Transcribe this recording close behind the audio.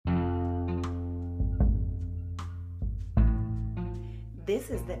This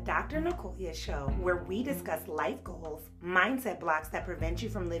is the Dr. Nicolia Show, where we discuss life goals, mindset blocks that prevent you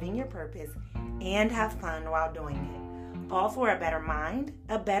from living your purpose, and have fun while doing it. All for a better mind,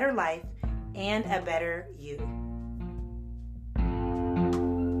 a better life, and a better you.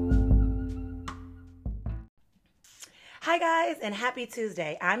 Hi guys, and happy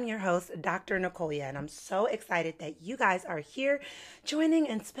Tuesday. I'm your host, Dr. Nicolia, and I'm so excited that you guys are here joining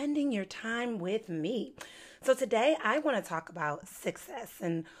and spending your time with me. So today I want to talk about success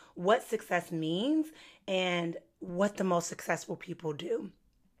and what success means and what the most successful people do.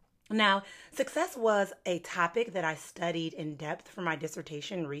 Now, success was a topic that I studied in depth for my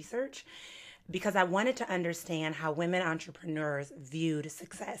dissertation research because I wanted to understand how women entrepreneurs viewed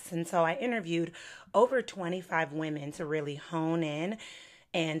success. And so I interviewed over 25 women to really hone in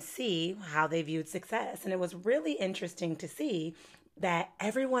and see how they viewed success. And it was really interesting to see that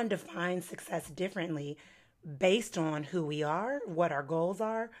everyone defines success differently based on who we are, what our goals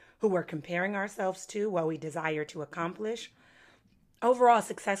are, who we're comparing ourselves to, what we desire to accomplish. Overall,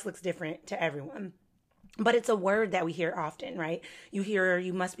 success looks different to everyone. But it's a word that we hear often, right? You hear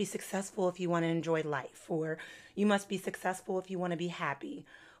you must be successful if you want to enjoy life, or you must be successful if you want to be happy,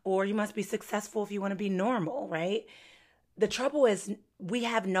 or you must be successful if you want to be normal, right? The trouble is we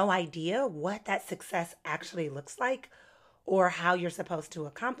have no idea what that success actually looks like or how you're supposed to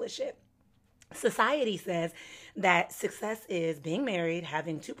accomplish it. Society says that success is being married,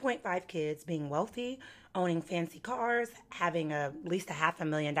 having 2.5 kids, being wealthy, owning fancy cars, having at least a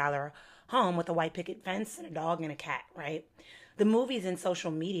 $500,000 home with a white picket fence and a dog and a cat, right? The movies and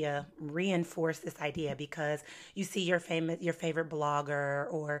social media reinforce this idea because you see your favorite blogger,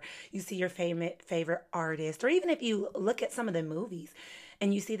 or you see your favorite artist, or even if you look at some of the movies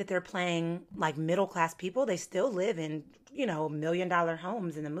and you see that they're playing like middle class people, they still live in, $1 million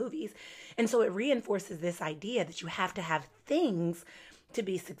homes in the movies. And so it reinforces this idea that you have to have things to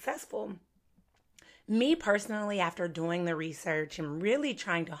be successful. Me personally, after doing the research and really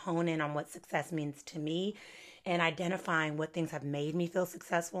trying to hone in on what success means to me and identifying what things have made me feel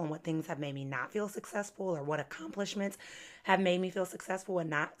successful and what things have made me not feel successful, or what accomplishments have made me feel successful and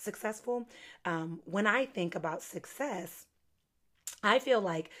not successful, when I think about success, I feel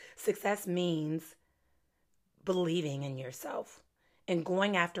like success means believing in yourself and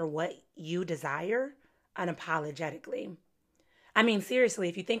going after what you desire unapologetically. I mean, seriously,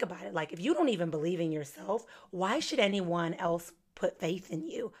 if you think about it, like if you don't even believe in yourself, why should anyone else put faith in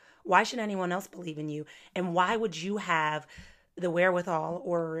you? Why should anyone else believe in you? And why would you have the wherewithal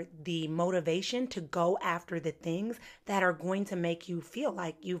or the motivation to go after the things that are going to make you feel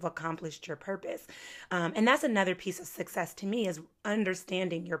like you've accomplished your purpose? And that's another piece of success to me, is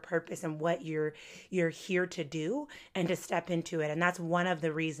understanding your purpose and what you're here to do and to step into it. And that's one of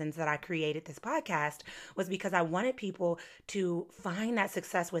the reasons that I created this podcast, was because I wanted people to find that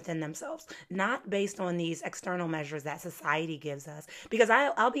success within themselves, not based on these external measures that society gives us. Because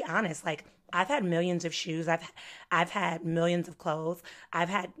I'll be honest, like, I've had millions of shoes. I've had millions of clothes. I've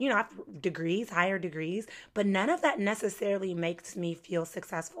had, I've degrees, higher degrees, but none of that necessarily makes me feel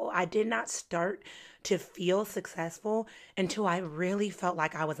successful. I did not start to feel successful until I really felt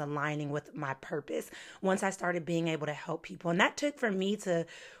like I was aligning with my purpose. Once I started being able to help people. And that took for me to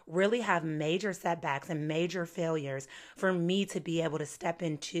really have major setbacks and major failures for me to be able to step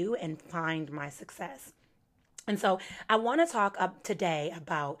into and find my success. And so I want to talk up today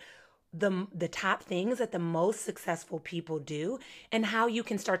about the top things that the most successful people do and how you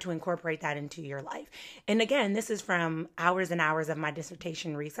can start to incorporate that into your life. And again, this is from hours and hours of my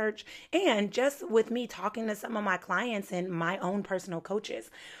dissertation research and just with me talking to some of my clients and my own personal coaches.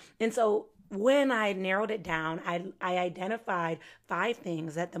 And so when I narrowed it down, I identified 5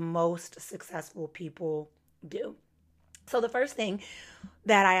 things that the most successful people do. So the first thing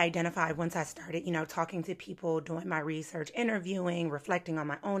that I identified once I started, talking to people, doing my research, interviewing, reflecting on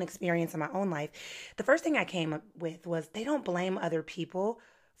my own experience in my own life, the first thing I came up with was they don't blame other people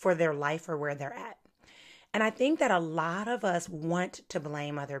for their life or where they're at. And I think that a lot of us want to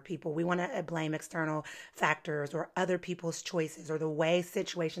blame other people. We want to blame external factors or other people's choices or the way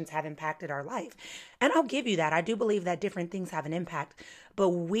situations have impacted our life. And I'll give you that. I do believe that different things have an impact,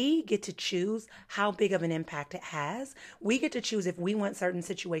 but we get to choose how big of an impact it has. We get to choose if we want certain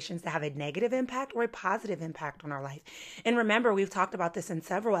situations to have a negative impact or a positive impact on our life. And remember, we've talked about this in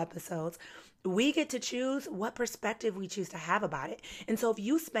several episodes. We get to choose what perspective we choose to have about it. And so if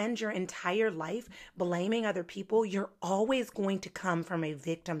you spend your entire life blaming other people, you're always going to come from a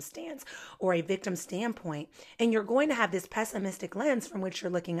victim stance or a victim standpoint. And you're going to have this pessimistic lens from which you're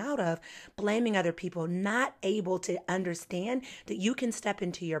looking out of, blaming other people, not able to understand that you can step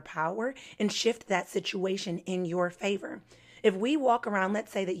into your power and shift that situation in your favor. If we walk around,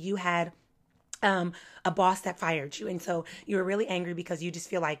 let's say that you had a boss that fired you. And so you were really angry because you just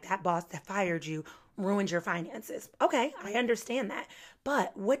feel like that boss that fired you ruined your finances. Okay, I understand that.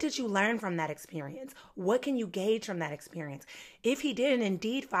 But what did you learn from that experience? What can you gauge from that experience? If he did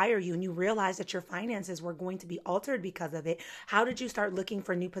indeed fire you and you realized that your finances were going to be altered because of it, how did you start looking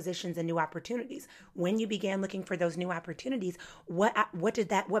for new positions and new opportunities? When you began looking for those new opportunities, what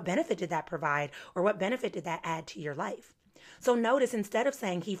benefit did that provide, or what benefit did that add to your life? So notice, instead of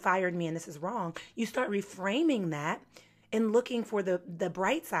saying he fired me and this is wrong, you start reframing that and looking for the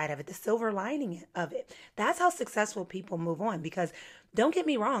bright side of it, the silver lining of it. That's how successful people move on, because don't get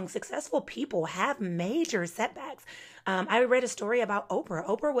me wrong, successful people have major setbacks. I read a story about Oprah.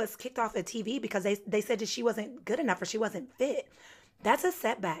 Oprah was kicked off of TV because they said that she wasn't good enough or she wasn't fit. That's a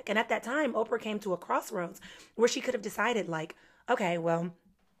setback. And at that time, Oprah came to a crossroads where she could have decided, like, okay, well,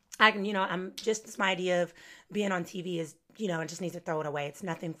 I can, I'm just, this my idea of being on TV is, I just need to throw it away. It's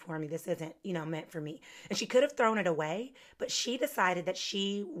nothing for me. This isn't, meant for me. And she could have thrown it away, but she decided that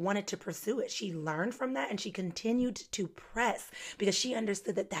she wanted to pursue it. She learned from that and she continued to press because she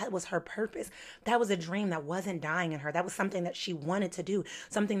understood that that was her purpose. That was a dream that wasn't dying in her. That was something that she wanted to do,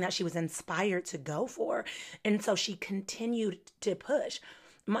 something that she was inspired to go for. And so she continued to push.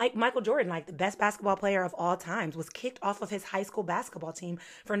 Michael Jordan, like the best basketball player of all times, was kicked off of his high school basketball team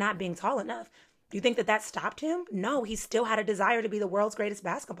for not being tall enough. Do you think that stopped him? No, he still had a desire to be the world's greatest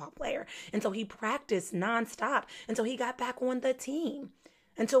basketball player. And so he practiced nonstop until he got back on the team.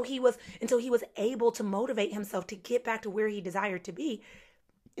 Until he was able to motivate himself to get back to where he desired to be.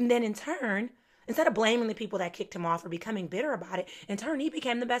 And then in turn, instead of blaming the people that kicked him off or becoming bitter about it, in turn, he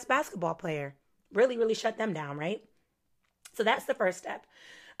became the best basketball player. Really, really shut them down, right? So that's the first step.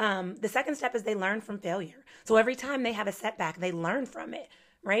 The second step is they learn from failure. So every time they have a setback, they learn from it,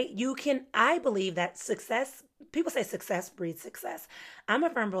 right? I believe that success, people say success breeds success. I'm a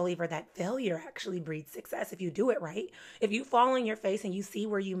firm believer that failure actually breeds success if you do it right. If you fall on your face and you see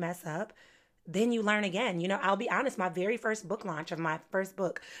where you mess up, then you learn again. I'll be honest, my very first book launch of my first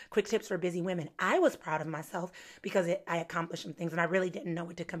book, Quick Tips for Busy Women, I was proud of myself because I accomplished some things and I really didn't know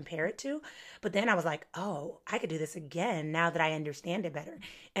what to compare it to. But then I was like, oh, I could do this again now that I understand it better.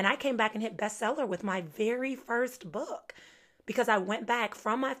 And I came back and hit bestseller with my very first book because I went back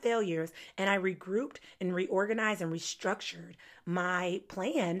from my failures and I regrouped and reorganized and restructured my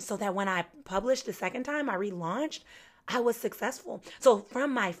plan so that when I published the second time, I relaunched, I was successful. So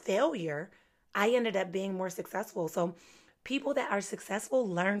from my failure, I ended up being more successful. So people that are successful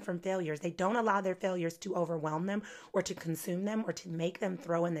learn from failures. They don't allow their failures to overwhelm them or to consume them or to make them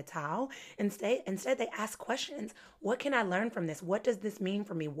throw in the towel. Instead, they ask questions. What can I learn from this? What does this mean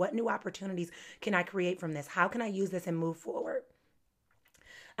for me? What new opportunities can I create from this? How can I use this and move forward?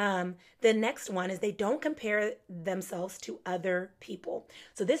 The next one is they don't compare themselves to other people.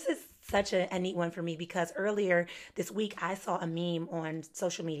 So this is such a neat one for me because earlier this week I saw a meme on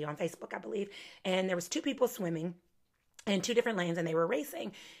social media, on Facebook, I believe, and there was two people swimming in two different lanes and they were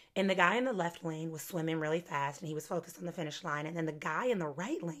racing. And the guy in the left lane was swimming really fast and he was focused on the finish line. And then the guy in the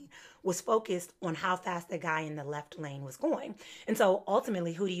right lane was focused on how fast the guy in the left lane was going. And so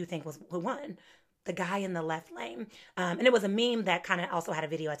ultimately, who do you think who won? The guy in the left lane. And it was a meme that kind of also had a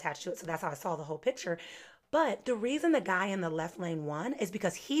video attached to it. So that's how I saw the whole picture. But the reason the guy in the left lane won is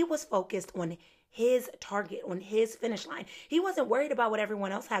because he was focused on his target, on his finish line. He wasn't worried about what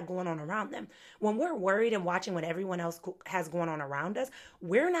everyone else had going on around them. When we're worried and watching what everyone else has going on around us,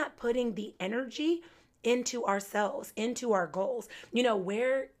 we're not putting the energy into ourselves, into our goals.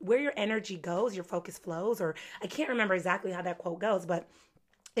 Where your energy goes, your focus flows, or I can't remember exactly how that quote goes, but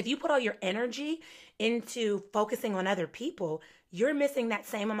if you put all your energy into focusing on other people, you're missing that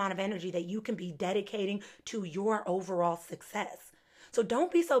same amount of energy that you can be dedicating to your overall success. So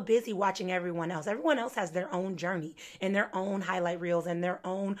don't be so busy watching everyone else. Everyone else has their own journey and their own highlight reels and their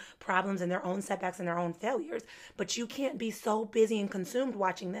own problems and their own setbacks and their own failures. But you can't be so busy and consumed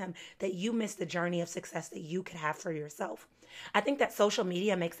watching them that you miss the journey of success that you could have for yourself. I think that social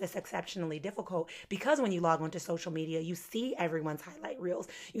media makes this exceptionally difficult because when you log onto social media, you see everyone's highlight reels.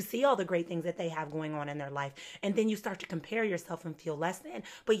 You see all the great things that they have going on in their life. And then you start to compare yourself and feel less than.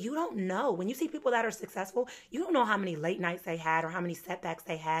 But you don't know. When you see people that are successful, you don't know how many late nights they had or how many setbacks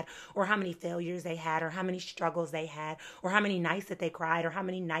they had or how many failures they had or how many struggles they had or how many nights that they cried or how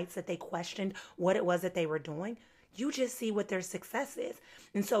many nights that they questioned what it was that they were doing. You just see what their success is.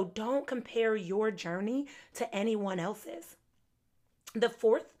 And so don't compare your journey to anyone else's. The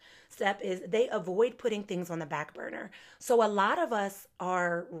fourth step is they avoid putting things on the back burner. So a lot of us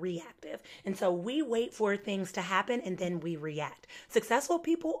are reactive. And so we wait for things to happen and then we react. Successful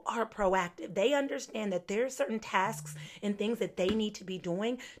people are proactive. They understand that there are certain tasks and things that they need to be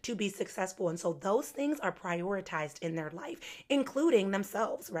doing to be successful. And so those things are prioritized in their life, including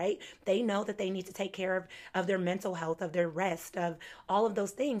themselves, right? They know that they need to take care of their mental health, of their rest, of all of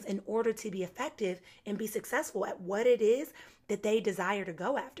those things in order to be effective and be successful at what it is that they desire to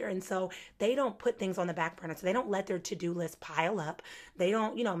go after. And so they don't put things on the back burner. So they don't let their to-do list pile up. They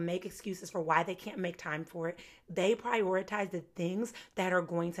don't, make excuses for why they can't make time for it. They prioritize the things that are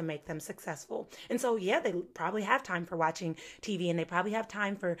going to make them successful. And so, yeah, they probably have time for watching TV, and they probably have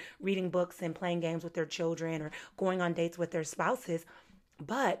time for reading books and playing games with their children or going on dates with their spouses.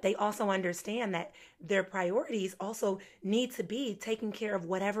 But they also understand that their priorities also need to be taking care of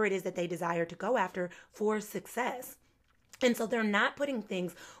whatever it is that they desire to go after for success. And so they're not putting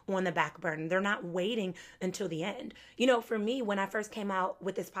things on the back burner. They're not waiting until the end. For me, when I first came out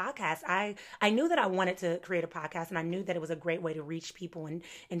with this podcast, I knew that I wanted to create a podcast, and I knew that it was a great way to reach people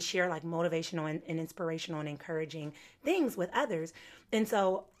and share like motivational and inspirational and encouraging things with others. And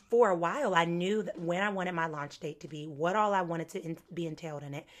so for a while, I knew that when I wanted my launch date to be, what all I wanted to be entailed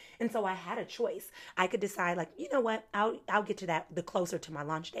in it. And so I had a choice. I could decide like, you know what, I'll get to that the closer to my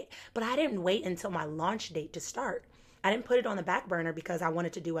launch date. But I didn't wait until my launch date to start. I didn't put it on the back burner because I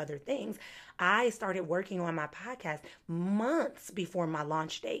wanted to do other things. I started working on my podcast months before my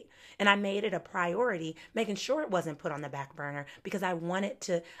launch date. And I made it a priority, making sure it wasn't put on the back burner because I wanted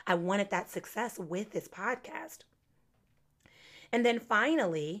that success with this podcast. And then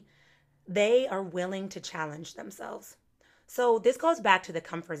finally, they are willing to challenge themselves. So this goes back to the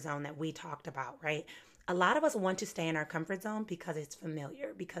comfort zone that we talked about, right? A lot of us want to stay in our comfort zone because it's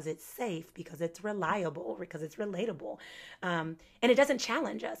familiar, because it's safe, because it's reliable, because it's relatable. And it doesn't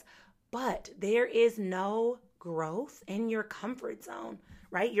challenge us. But there is no growth in your comfort zone,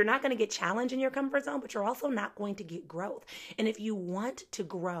 right? You're not going to get challenged in your comfort zone, but you're also not going to get growth. And if you want to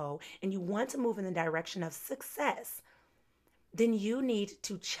grow and you want to move in the direction of success, then you need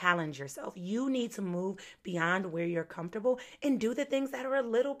to challenge yourself. You need to move beyond where you're comfortable and do the things that are a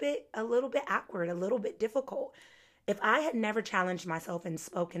little bit awkward, a little bit difficult. If I had never challenged myself and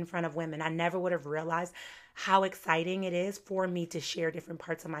spoke in front of women, I never would have realized how exciting it is for me to share different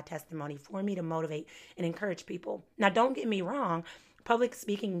parts of my testimony, for me to motivate and encourage people. Now, don't get me wrong. Public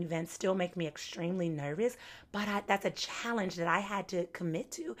speaking events still make me extremely nervous, but that's a challenge that I had to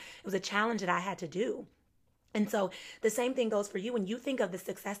commit to. It was a challenge that I had to do. And so the same thing goes for you. When you think of the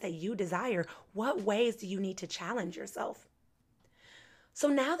success that you desire, what ways do you need to challenge yourself? So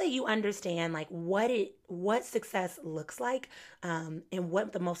now that you understand like what success looks like and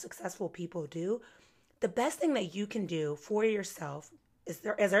what the most successful people do, the best thing that you can do for yourself is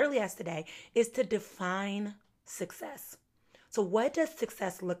as early as today is to define success. So what does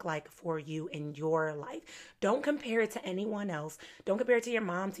success look like for you in your life? Don't compare it to anyone else. Don't compare it to your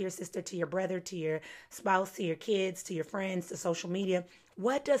mom, to your sister, to your brother, to your spouse, to your kids, to your friends, to social media.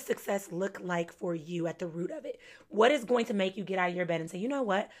 What does success look like for you at the root of it? What is going to make you get out of your bed and say, you know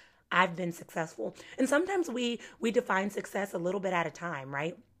what? I've been successful. And sometimes we define success a little bit at a time,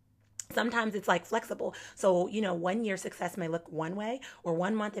 right? Sometimes it's like flexible. So, 1 year success may look one way, or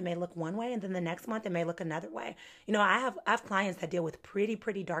 1 month it may look one way, and then the next month it may look another way. I have clients that deal with pretty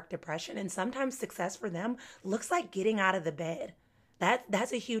dark depression, and sometimes success for them looks like getting out of the bed.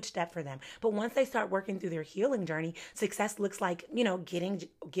 That's a huge step for them. But once they start working through their healing journey, success looks like,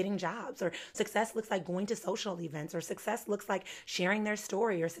 getting jobs, or success looks like going to social events, or success looks like sharing their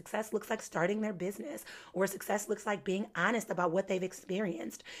story, or success looks like starting their business, or success looks like being honest about what they've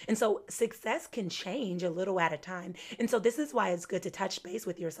experienced. And so success can change a little at a time. And so this is why it's good to touch base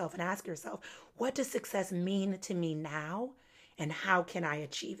with yourself and ask yourself, what does success mean to me now? And how can I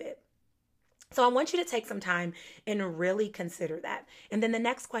achieve it? So I want you to take some time and really consider that. And then the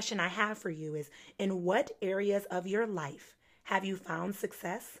next question I have for you is, in what areas of your life have you found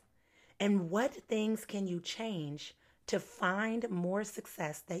success? And what things can you change to find more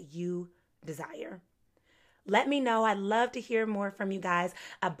success that you desire? Let me know. I'd love to hear more from you guys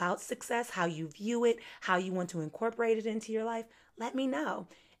about success, how you view it, how you want to incorporate it into your life. Let me know.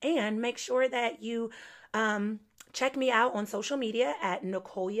 And make sure that you check me out on social media at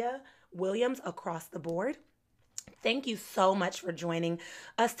Nicolia Williams across the board. Thank you so much for joining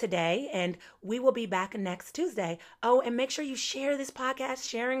us today, and we will be back next Tuesday. Oh, and make sure you share this podcast.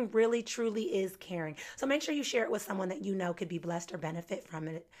 Sharing really, truly is caring. So make sure you share it with someone that you know could be blessed or benefit from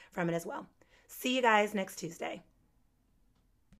it as well. See you guys next Tuesday.